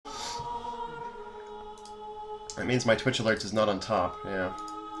That means my Twitch alerts is not on top, yeah.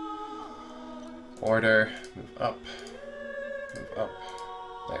 Order, move up,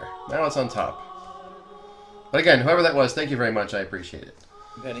 there. Now it's on top. But again, whoever that was, thank you very much, I appreciate it.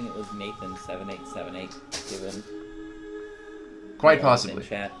 I'm betting it was Nathan7878, given... Quite possibly.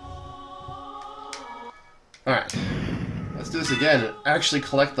 Chat. Alright. Let's do this again and actually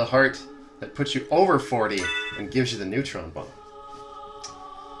collect the heart that puts you over 40 and gives you the neutron bomb.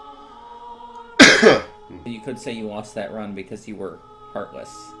 You could say you lost that run because you were heartless.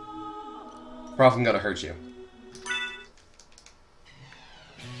 Probably gonna hurt you.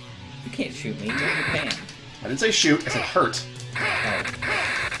 You can't shoot me, you can. I didn't say shoot, I said hurt. Oh.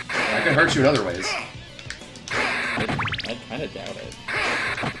 I can hurt you in other ways. I kind of doubt it.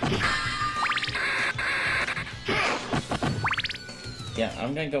 Yeah,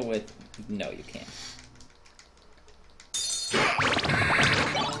 I'm gonna go with no, you can't.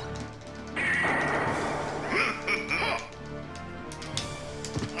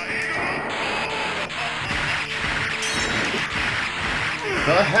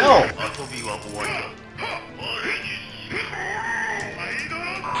 The hell?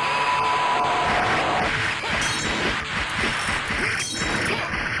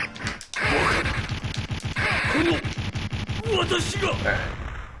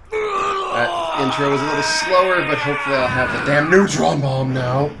 That intro was a little slower, but hopefully I'll have the damn neutron bomb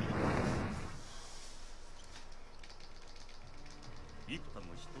now.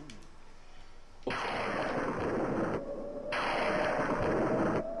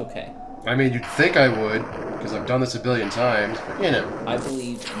 Okay. I mean, you'd think I would, because I've done this a billion times, but you know. I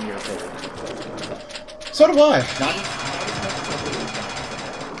believe in your ability. So do I. Not as much as I believe in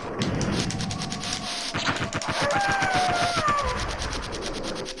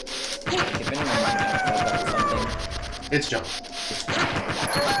if anyone asks about something, It's jump.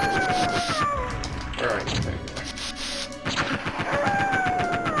 Alright, there you go.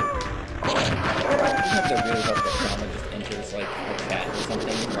 you have to really hope that Drama just enters like a chat or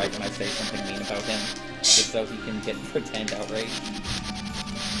something right when I say something mean about him, just so he can get pretend outrage.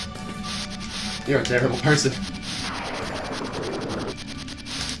 You're a terrible person. He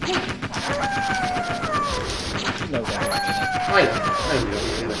knows that. I know. I don't know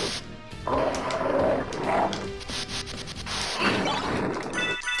either.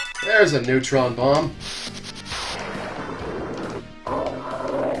 There's a neutron bomb.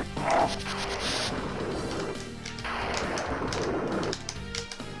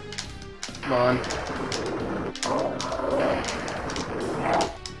 Come on.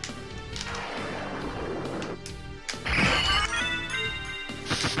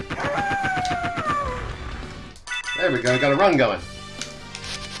 There we go, got a run going.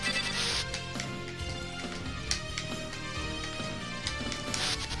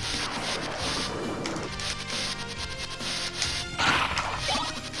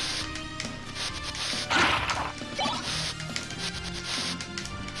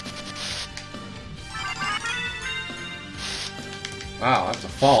 Wow, that's a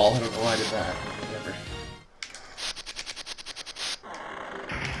fall. I don't know why I did that. Whatever.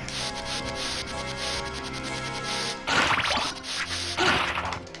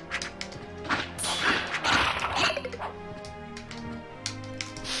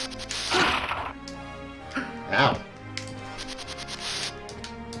 Ow.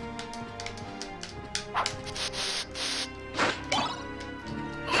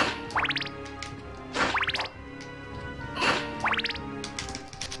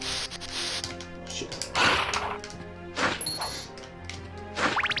 Shit.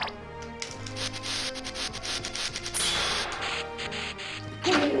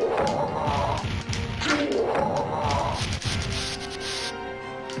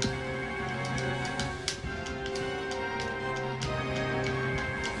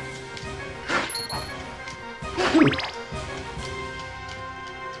 Whew.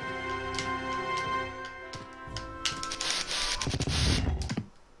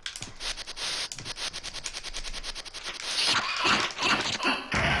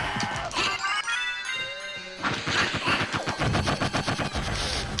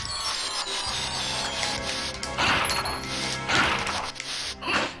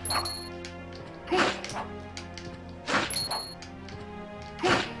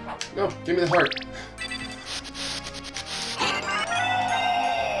 No, give me the heart.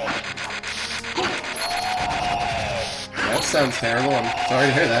 That sounds terrible. I'm sorry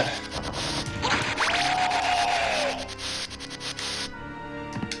to hear that.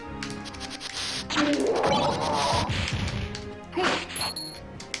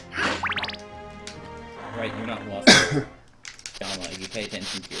 Right, you're not lost. Drama, you pay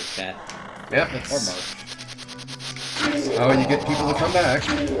attention to your chat. Yep, Or it's... most. Oh, you get people to come back.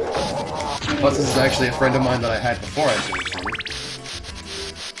 Plus, this is actually a friend of mine that I had before I joined Symphony.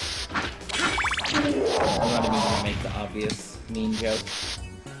 I'm not even gonna make the obvious mean joke.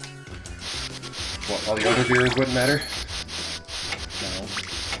 What, all the other viewers wouldn't matter? No.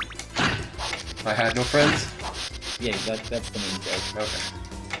 I had no friends? Yeah, that's the mean joke. Okay.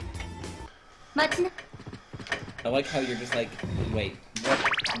 I like how you're just like, wait,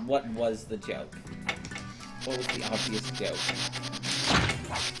 what was the joke? What was the obvious joke?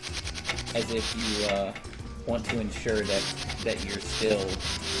 As if you want to ensure that you're still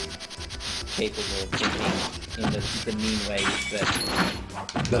capable of thinking in the mean ways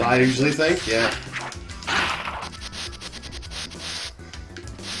that I usually think, yeah.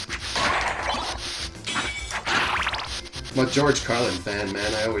 I'm a George Carlin fan,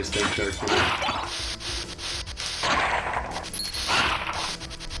 man. I always think dark humor.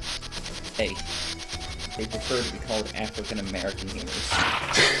 Hey, they prefer to be called African American humors.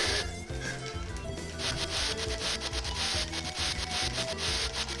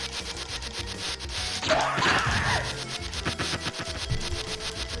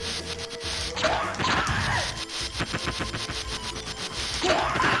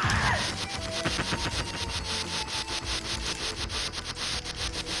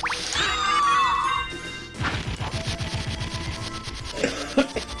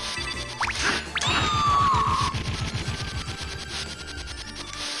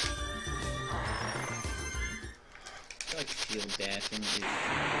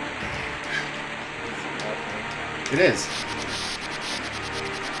 It is.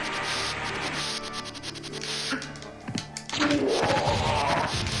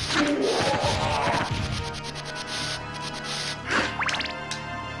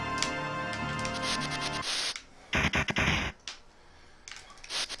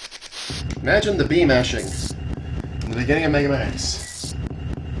 Imagine the bee mashing in the beginning of Mega Man X.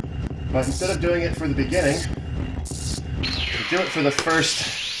 But instead of doing it for the beginning, you do it for the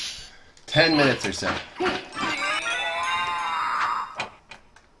first 10 minutes or so.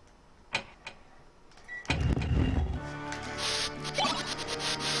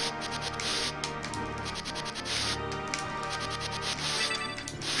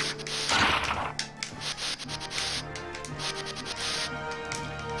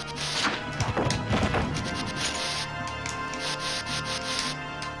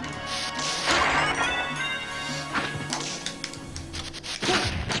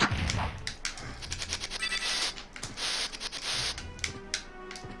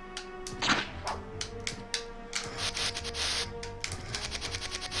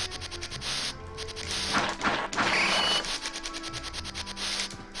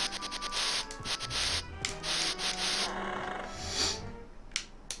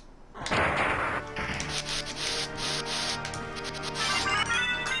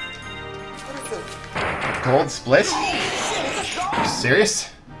 Gold split? Are you serious?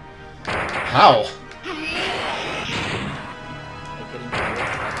 How?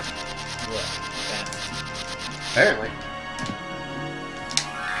 Apparently.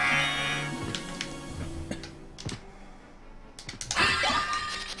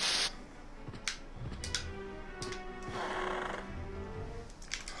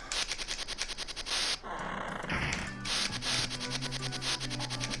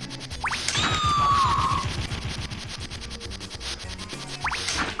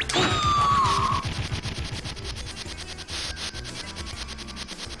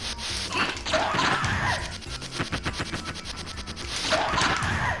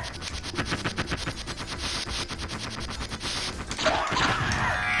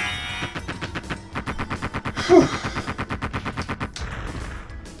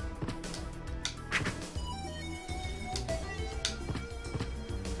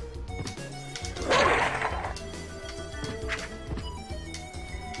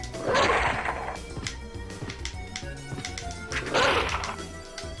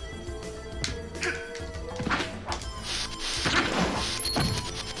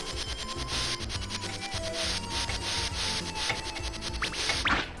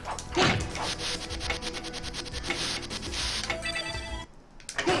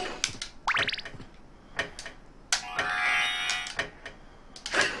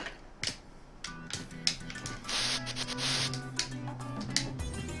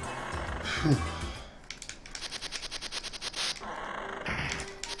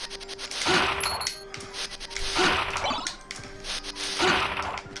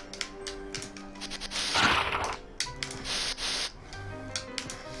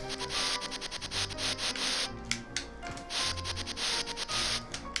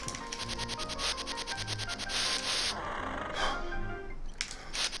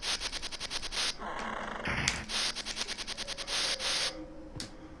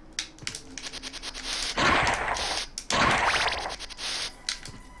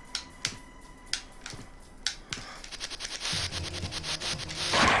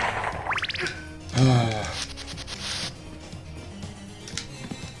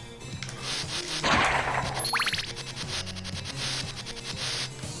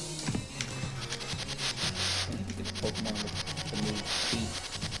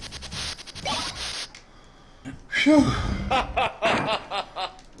 Phew.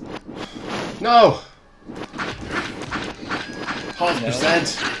 No!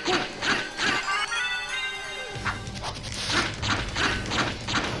 12%.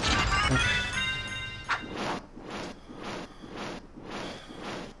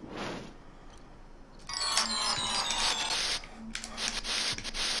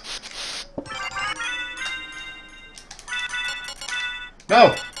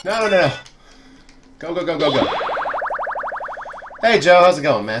 No! No, no, no. Go, go, go, go, go. Hey, Joe. How's it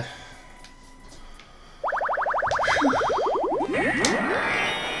going, man?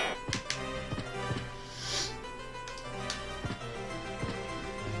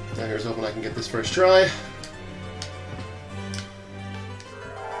 Now here's hoping I can get this first try.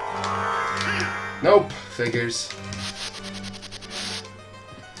 Nope. Figures.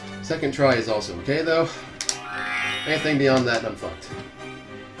 Second try is also okay, though. Anything beyond that, I'm fucked.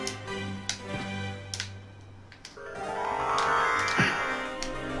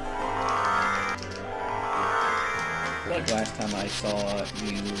 Like last time I saw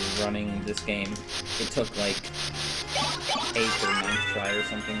you running this game, it took like 8th or 9th try or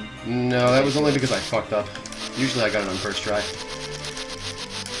something. No, that was only because I fucked up. Usually I got it on first try.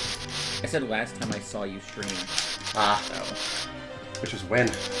 I said last time I saw you stream. Ah. So, Which was when?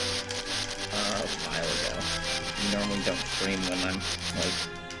 a while ago. You normally don't stream when I'm, like,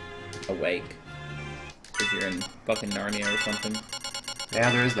 awake. If you're in fucking Narnia or something. Yeah,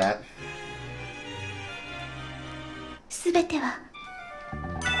 there is that. すべては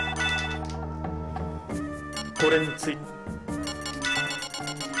これについ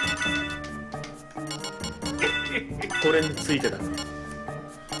これについてだ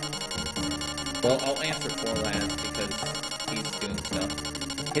Well, I'll answer for last because he's doing stuff.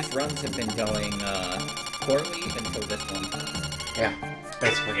 His runs have been going, poorly until this one. Yeah,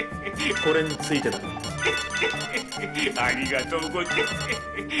 basically. これについてだありがとうございます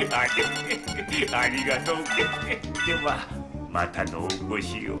ありがとうではまたのご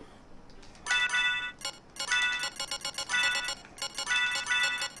使用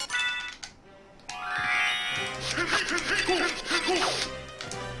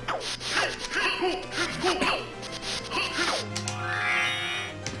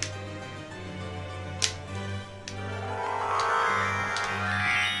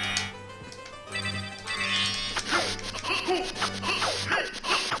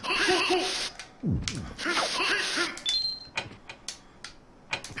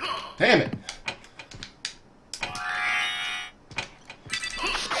Damn it!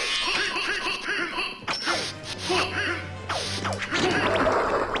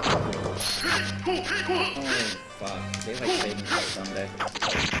 Oh, fuck. They like saving me someday.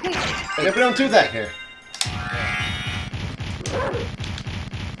 Yeah, we don't do that here.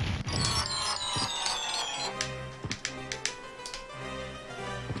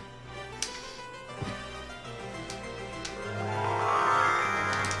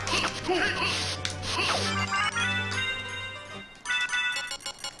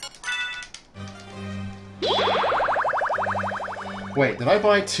 Wait, did I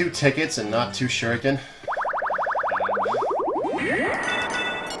buy 2 tickets and not 2 shuriken?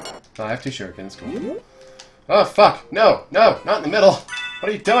 Oh, I have 2 shurikens, cool. Oh, fuck! No! No! Not in the middle! What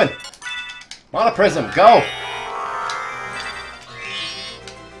are you doing? Monoprism, go!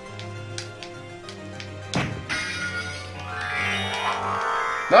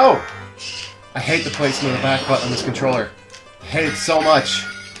 No! I hate the placement of the back button on this controller. I hate it so much.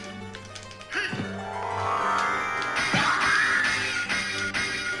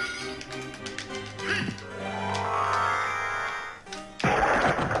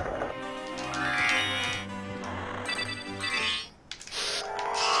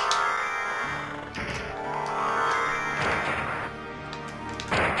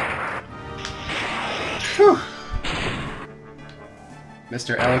 Whew.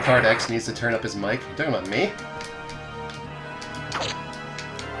 Mr. Alucard X needs to turn up his mic. You talking about me?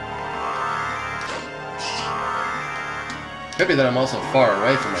 Could be that I'm also far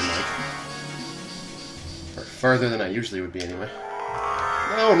away from my mic. Or further than I usually would be anyway.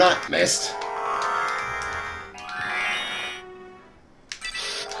 No, not missed!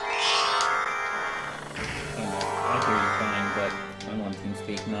 I hear you fine, but I'm on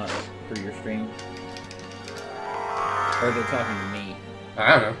TeamSpeak, not through your stream. Or they're talking to me.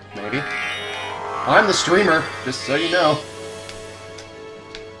 I don't know, maybe. I'm the streamer, just so you know.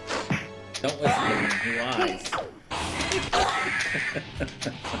 Don't listen to me, he lies.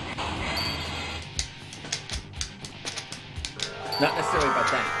 Not necessarily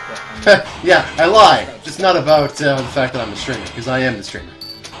about that, but Yeah, I lie. Just not about the fact that I'm the streamer, because I am the streamer.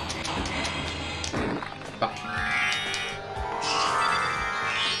 Ah.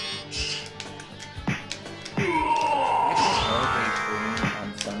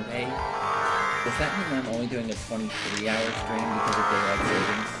 Does that mean I'm only doing a 23-hour stream because of daylight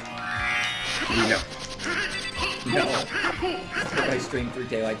savings? No. If I stream through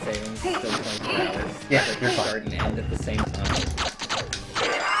daylight savings, it's still 24 hours. Yeah, Like, you're fine. start and end at the same time.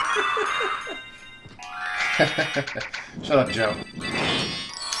 Shut up, Joe.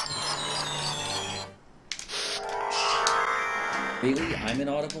 Really? I'm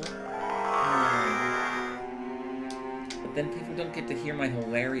inaudible? But then people don't get to hear my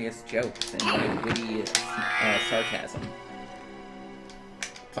hilarious jokes and my witty sarcasm.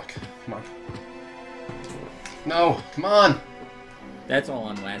 Fuck. Come on. No! Come on! That's all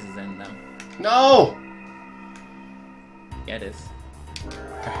on Laz's end, though. No! Yeah, it is.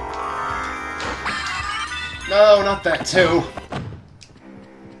 No, not that too!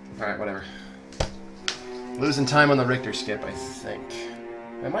 Alright, whatever. Losing time on the Richter skip, I think.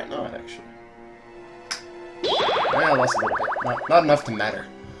 I might not, actually. Yeah, I lost a little bit. Not enough to matter.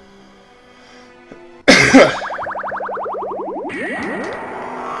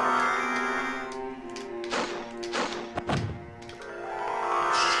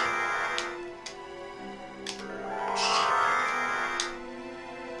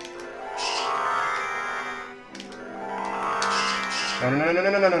 No, no, no, no, no,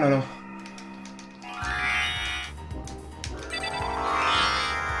 no, no, no, no.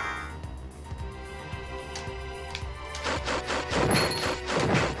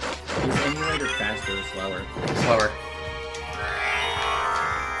 Is emulator faster or slower? Slower.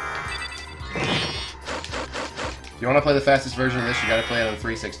 If you want to play the fastest version of this, you gotta play it on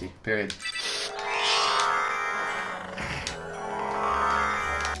 360. Period.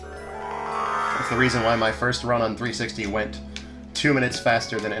 That's the reason why my first run on 360 went 2 minutes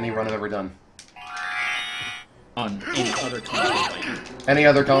faster than any run I've ever done. On any other console, like... Any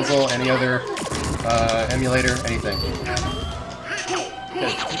other console, any other emulator, anything.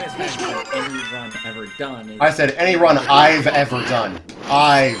 Because 2 minutes faster than any run ever done is... I said any run I've ever done.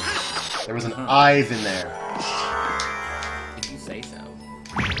 I've. There was an I've in there. If you say so.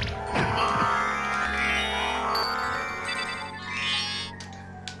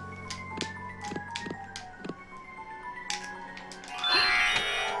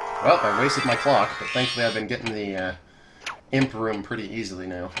 Well, I wasted my clock, but thankfully I've been getting the imp room pretty easily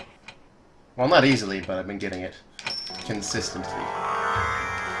now. Well, not easily, but I've been getting it consistently.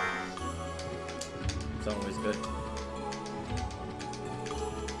 It's always good.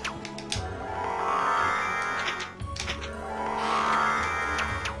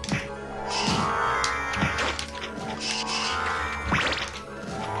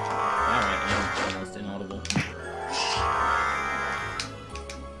 Wow, I am almost inaudible.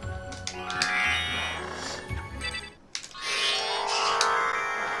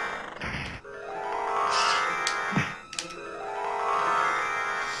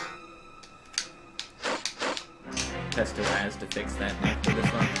 Tester has to fix that after this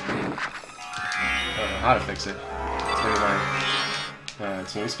one. I don't know how to fix it. Maybe my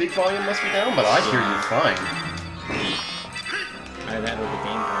TeamSpeak volume must be down, but I hear you fine. Either that or the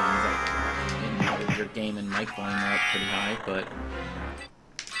game volumes up. Your game and mic volume are up pretty high, but...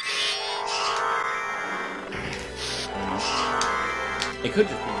 I don't know. It could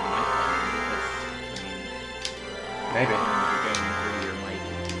just be your mic volume, because, Maybe. you're getting through your mic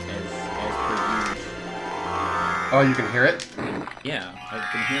as per usual. Oh, you can hear it? Yeah, I've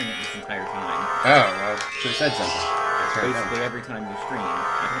been hearing it this entire time. Oh, well, should have said something. Turn it down. Basically, every time you stream, I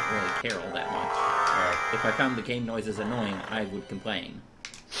don't really care all that much. If I found the game noises annoying, I would complain.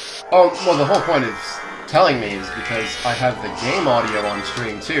 Oh, well, the whole point of telling me is because I have the game audio on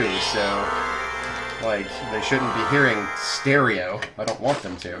stream too, so, like, they shouldn't be hearing stereo. I don't want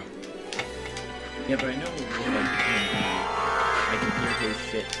them to. Yeah, but I know with, like, I can hear his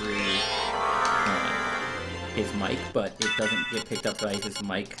shit through his mic, but it doesn't get picked up by his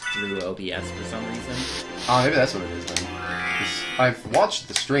mic through OBS for some reason. Oh, maybe that's what it is then. 'Cause I've watched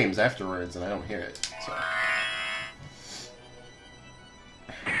the streams afterwards and I don't hear it, so...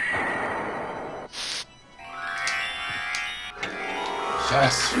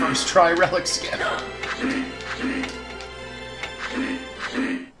 Yes, first try relic skip.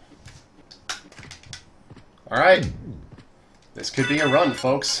 Alright. This could be a run,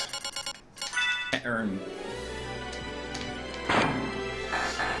 folks. Earn.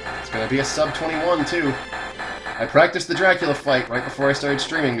 It's gonna be a sub 21 too. I practiced the Dracula fight right before I started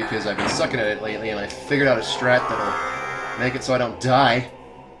streaming because I've been sucking at it lately and I figured out a strat that'll make it so I don't die.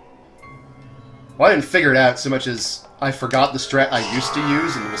 Well, I didn't figure it out so much as I forgot the strat I used to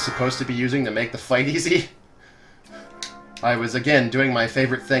use and was supposed to be using to make the fight easy. I was, again, doing my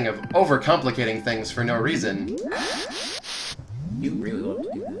favorite thing of overcomplicating things for no reason. You really love to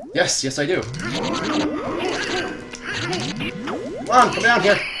do that. Yes, yes I do. Come on, come down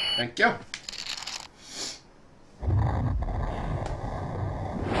here. Thank you.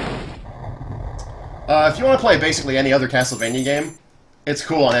 If you want to play basically any other Castlevania game, it's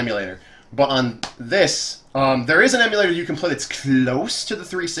cool on emulator. But on this, there is an emulator you can play that's close to the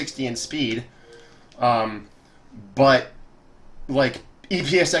 360 in speed. But, like,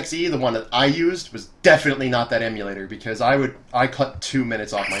 EPSXE, the one that I used, was definitely not that emulator, because I cut 2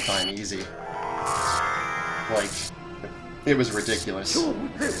 minutes off my time easy. Like, it was ridiculous.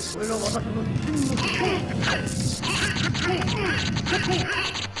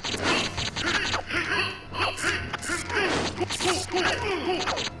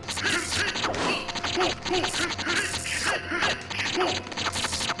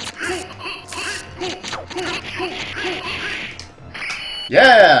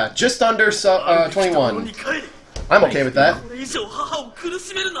 Yeah, just under 21. I'm okay with that.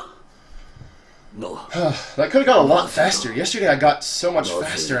 That could have gone a lot faster. Yesterday I got so much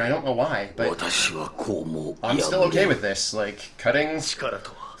faster, I don't know why, but I'm still okay with this. Like, cutting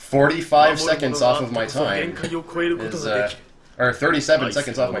 45 seconds off of my time is, or 37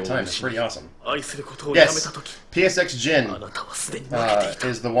 seconds off my time is pretty awesome. Yes, PSX Jin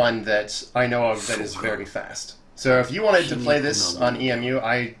is the one that I know of that is very fast. So if you wanted to play this on EMU,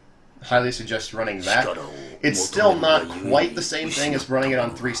 I highly suggest running that. It's still not quite the same thing as running it on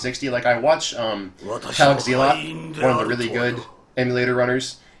 360. Like, I watch Talexilot, one of the really good emulator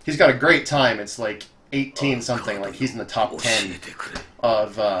runners. He's got a great time. It's like 18 something. Like, he's in the top 10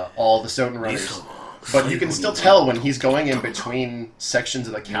 of all the Soten runners. But you can still tell when he's going in between sections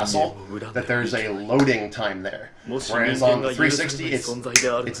of the castle that there's a loading time there. Whereas on the 360,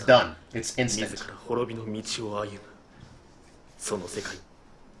 it's done. It's instant.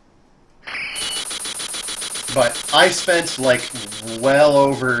 But I spent, like, well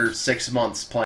over 6 months playing